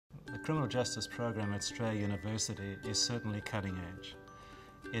criminal justice program at Strayer University is certainly cutting edge.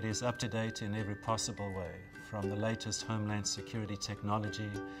 It is up to date in every possible way, from the latest homeland security technology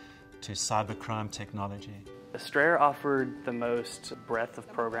to cybercrime technology. Strayer offered the most breadth of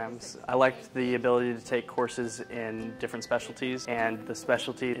programs. I liked the ability to take courses in different specialties, and the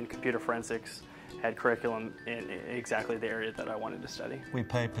specialty in computer forensics had curriculum in exactly the area that I wanted to study. We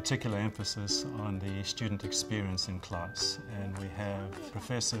pay particular emphasis on the student experience in class, and we have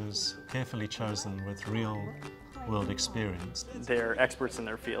professors carefully chosen with real-world experience. They're experts in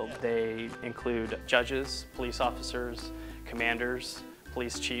their field. They include judges, police officers, commanders,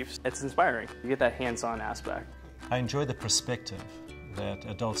 police chiefs. It's inspiring. You get that hands-on aspect. I enjoy the perspective that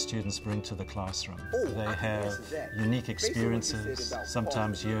adult students bring to the classroom. They have unique experiences,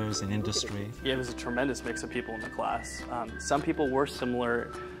 sometimes years in industry. Yeah, it was a tremendous mix of people in the class. Some people were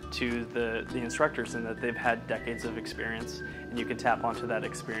similar to the instructors in that they've had decades of experience, and you can tap onto that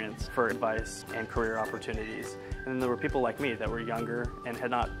experience for advice and career opportunities. And then there were people like me that were younger and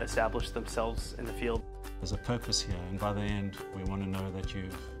had not established themselves in the field. There's a purpose here, and by the end we want to know that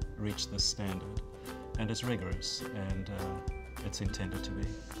you've reached this standard. And it's rigorous, and it's intended to be.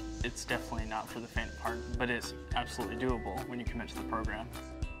 It's definitely not for the faint of heart, but it's absolutely doable when you commit to the program.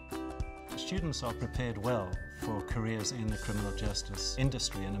 Students are prepared well for careers in the criminal justice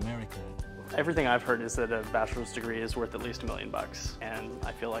industry in America. Everything I've heard is that a bachelor's degree is worth at least $1 million, and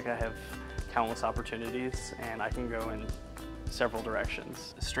I feel like I have countless opportunities and I can go in several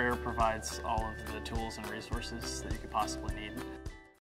directions. Strayer provides all of the tools and resources that you could possibly need.